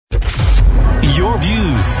Your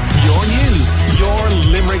views, your news, your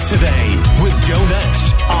Limerick Today with Joe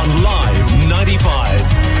Nash on Live 95.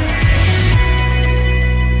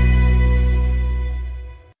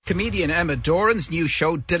 Comedian Emma Doran's new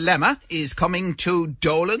show Dilemma is coming to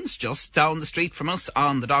Dolan's, just down the street from us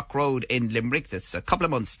on the Dock Road in Limerick. That's a couple of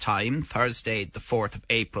months' time, Thursday the 4th of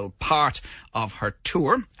April, part of her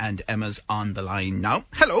tour. And Emma's on the line now.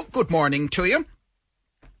 Hello, good morning to you.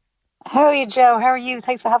 How are you, Joe? How are you?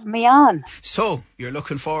 Thanks for having me on. So, you're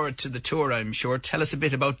looking forward to the tour, I'm sure. Tell us a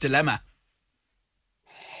bit about Dilemma.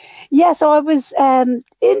 Yeah, so I was in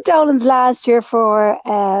Dolan's last year for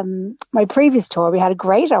my previous tour. We had a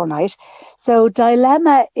great all night. So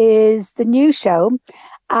Dilemma is the new show,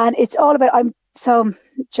 and it's all about,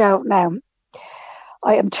 Joe, now,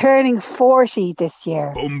 I am turning 40 this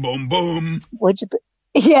year. Boom, boom, boom.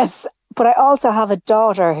 Yes, but I also have a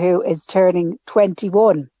daughter who is turning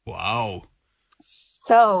 21. Wow.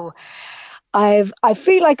 So I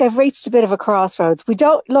feel like I've reached a bit of a crossroads.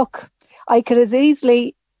 I could as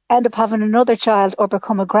easily end up having another child or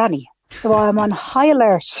become a granny. So I'm on high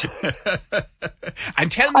alert.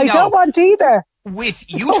 And tell me I don't want either. With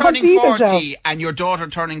you turning 40 and your daughter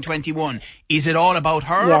turning 21, is it all about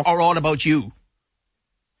her or all about you?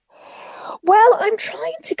 Well, I'm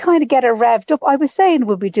trying to kind of get her revved up. I was saying,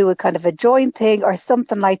 would we do a kind of a joint thing or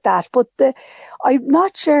something like that? But I'm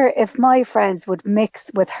not sure if my friends would mix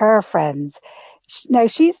with her friends. Now,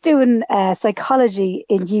 she's doing psychology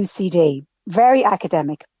in UCD, very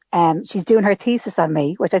academic. She's doing her thesis on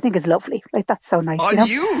me, which I think is lovely. Like, that's so nice. On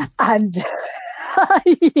you? And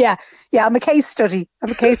yeah, I'm a case study.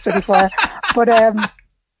 For her. But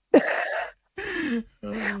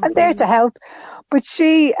I'm there to help. But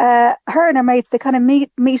her and her mates, they kind of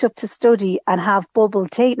meet up to study and have bubble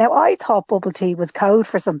tea. Now, I thought bubble tea was code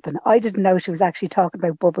for something. I didn't know she was actually talking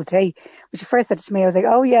about bubble tea. When she first said it to me, I was like,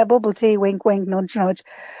 oh yeah, bubble tea, wink, wink, nudge, nudge.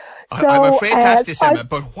 So, I'm afraid to ask this, Emma,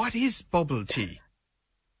 but what is bubble tea?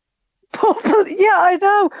 Yeah, I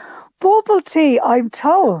know. Bubble tea, I'm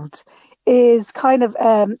told, is kind of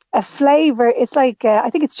a flavour. It's like, I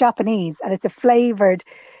think it's Japanese, and it's a flavoured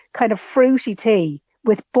kind of fruity tea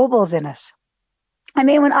with bubbles in it. I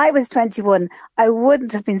mean, when I was 21, I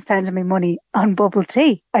wouldn't have been spending my money on bubble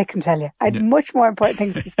tea, I can tell you. I had much more important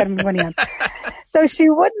things to be spending my money on. So she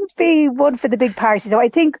wouldn't be one for the big party. So I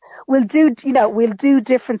think we'll do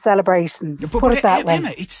different celebrations. Put it that way.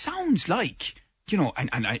 Emma, it sounds like, and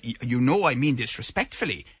I mean this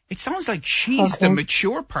respectfully, it sounds like she's the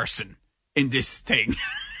mature person in this thing.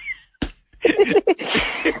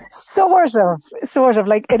 Sort of.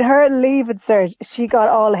 Like, in her leaving cert, she got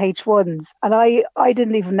all H1s, and I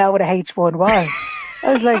didn't even know what a H1 was.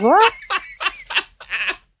 I was like, what?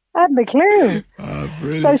 I hadn't a clue.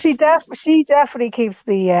 Brilliant. So she definitely keeps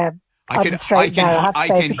me on the straight now. I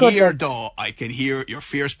can hear you're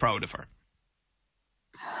fierce proud of her.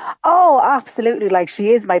 Oh, absolutely. Like, she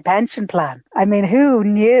is my pension plan. I mean, who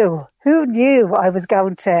knew I was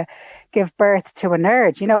going to give birth to a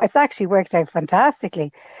nerd? It's actually worked out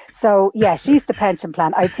fantastically. So yeah, she's the pension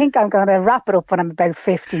plan. I think I'm going to wrap it up when I'm about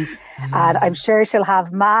 50, and I'm sure she'll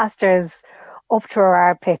have masters up to her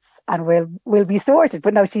armpits, and we'll be sorted.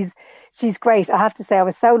 But no, she's great. I have to say, I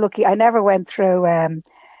was so lucky. I never went through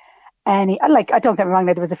any, like, I don't get me wrong,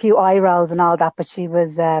 there was a few eye rolls and all that, but she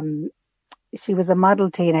was a model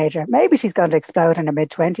teenager. Maybe she's going to explode in her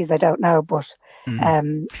mid-20s. I don't know. But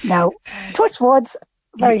no, touch wood,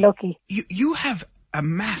 very lucky. You have a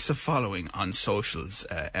massive following on socials,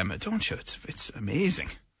 Emma, don't you? It's amazing.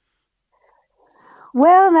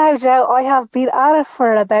 Well, now, Joe, I have been at it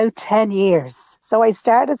for about 10 years. So I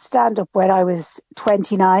started stand-up when I was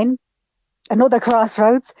 29. Another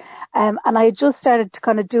crossroads. And I just started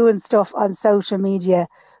kind of doing stuff on social media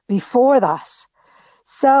before that.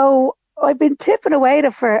 So I've been tipping away at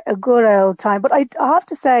it for a good old time, but I have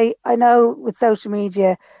to say, I know with social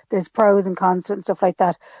media, there's pros and cons to it and stuff like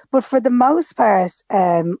that. But for the most part,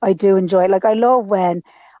 I do enjoy it. Like, I love when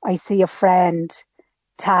I see a friend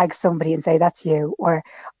tag somebody and say, that's you. Or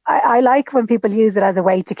I like when people use it as a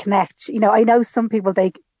way to connect. I know some people,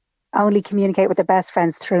 they only communicate with their best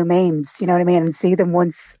friends through memes, you know what I mean? And see them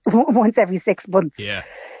once every 6 months. Yeah.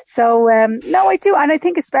 So, no, I do. And I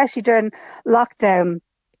think especially during lockdown,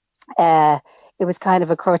 it was kind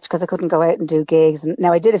of a crutch because I couldn't go out and do gigs. And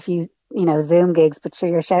now I did a few, Zoom gigs, but sure,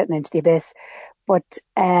 you're shouting into the abyss. But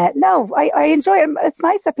no, I enjoy it. It's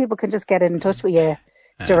nice that people can just get in touch with you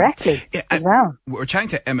directly as well. We're chatting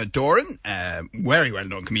to Emma Doran, very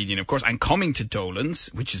well-known comedian, of course, and coming to Dolan's,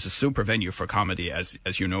 which is a super venue for comedy, as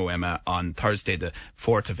you know, Emma, on Thursday, the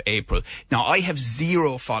 4th of April. Now, I have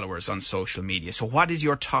 0 followers on social media. So what is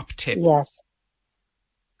your top tip? Yes.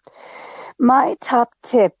 My top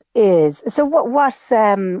tip is, so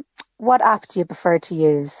what app do you prefer to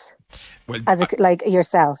use Well, as like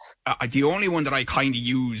yourself? the only one that I kind of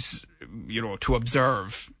use, to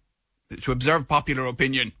observe popular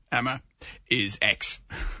opinion, Emma, is X.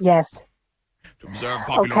 Yes. To observe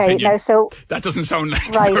popular Okay, opinion. now so That doesn't sound like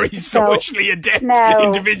right, a very so socially adept now-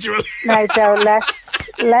 individual. now, Joe,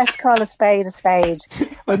 let's call a spade a spade.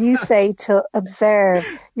 When you say to observe,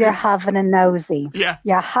 you're having a nosy. Yeah.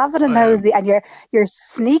 You're having a nosy, and you're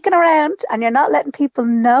sneaking around, and you're not letting people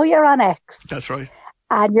know you're on X. That's right.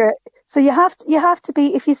 And you have to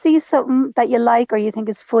be, if you see something that you like or you think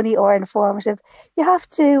is funny or informative, you have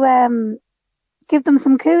to give them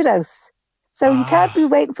some kudos. So you can't be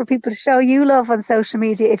waiting for people to show you love on social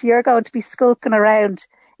media if you're going to be skulking around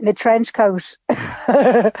in a trench coat,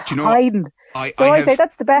 hiding. I say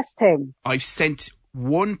that's the best thing. I've sent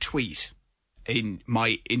one tweet in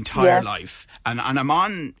my entire life, and I'm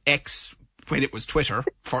on X when it was Twitter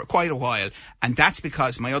for quite a while, and that's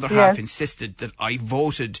because my other half insisted that I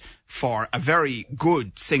voted for a very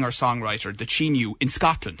good singer-songwriter that she knew in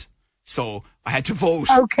Scotland. So I had to vote.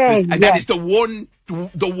 Okay, and that is the one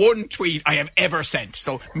tweet I have ever sent.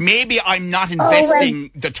 So maybe I'm not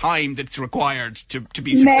investing the time that's required to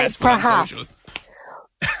be successful on social.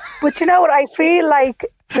 But you know what? I feel like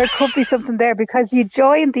there could be something there because you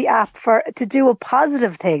joined the app to do a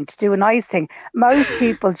positive thing, to do a nice thing. Most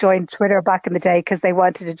people joined Twitter back in the day because they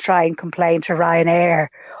wanted to try and complain to Ryanair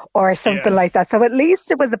or something like that. So at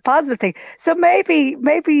least it was a positive thing. So maybe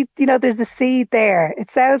there's a seed there.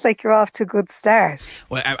 It sounds like you're off to a good start.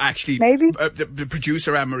 Well, actually, maybe the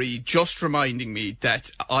producer Anne-Marie just reminding me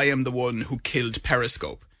that I am the one who killed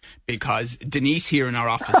Periscope. Because Denise here in our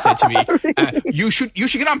office said to me, "You should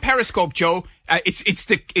get on Periscope, Joe. It's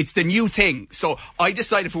the new thing." So I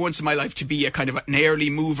decided for once in my life to be a kind of an early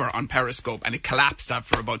mover on Periscope, and it collapsed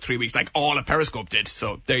after about 3 weeks, like all of Periscope did.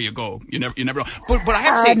 So there you go. You never know. But I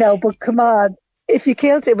have to say, no, but come on. If you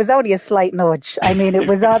killed it was only a slight nudge. I mean, it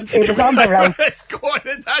was on the ropes. Let's go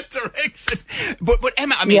in that direction. But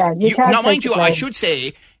Emma, I mean, now mind you, I should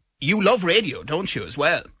say, you love radio, don't you, as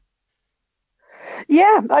well?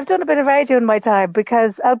 Yeah, I've done a bit of radio in my time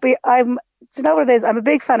because do you know what it is? I'm a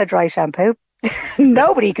big fan of dry shampoo.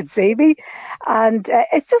 Nobody can see me. And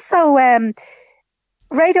it's just so,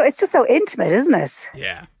 radio, it's just so intimate, isn't it?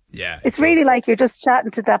 Yeah. It's really like you're just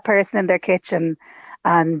chatting to that person in their kitchen.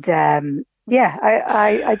 And,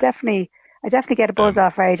 I definitely get a buzz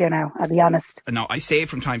off radio now, I'll be honest. Now, I say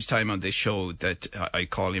from time to time on this show that I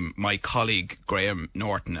call him my colleague Graham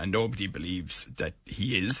Norton, and nobody believes that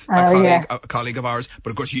he is a colleague of ours. But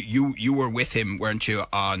of course, you were with him, weren't you,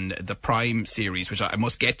 on the Prime series, which I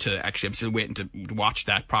must get to. Actually, I'm still waiting to watch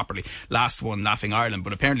that properly. Last one, Laughing Ireland,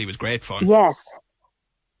 but apparently it was great fun. Yes.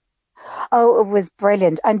 Oh, it was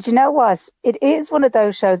brilliant. And you know what? It is one of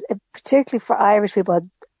those shows, particularly for Irish people.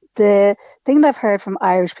 The thing that I've heard from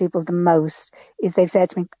Irish people the most is they've said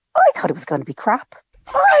to me, I thought it was going to be crap.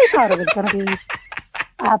 I thought it was going to be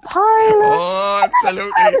a pilot. Oh,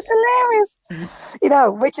 absolutely. That was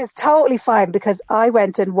hilarious. Which is totally fine because I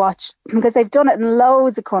went and watched, because they've done it in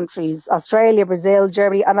loads of countries, Australia, Brazil,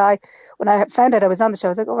 Germany. And when I found out I was on the show,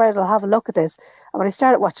 I was like, all right, I'll have a look at this. And when I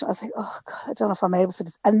started watching, I was like, oh God, I don't know if I'm able for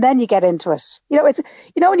this. And then you get into it. It's,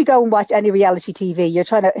 when you go and watch any reality TV, you're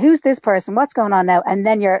trying to, who's this person? What's going on now? And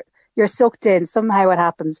then you're sucked in. Somehow it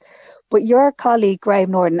happens. But your colleague,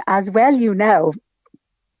 Graham Norton, as well,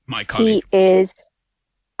 my colleague. He's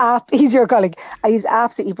your colleague. And he's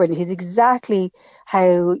absolutely brilliant. He's exactly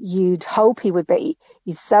how you'd hope he would be.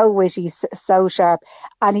 He's so witty, so sharp.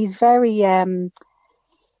 And he's very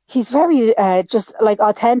just like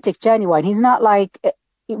authentic, genuine. He's not like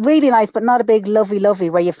really nice, but not a big lovey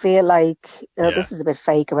where you feel like this is a bit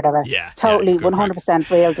fake or whatever. Yeah, totally 100%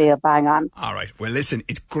 real deal, bang on. All right. Well, listen,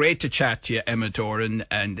 it's great to chat to you, Emma Doran,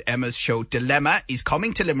 and Emma's show Dilemma is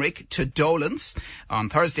coming to Limerick to Dolan's on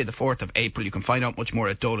Thursday, the 4th of April. You can find out much more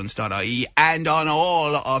at dolans.ie and on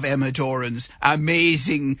all of Emma Doran's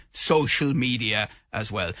amazing social media as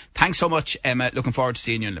well. Thanks so much, Emma. Looking forward to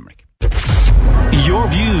seeing you in Limerick. Your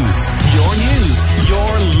views, your news,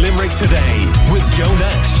 your Limerick Today with Joe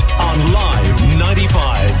Nash.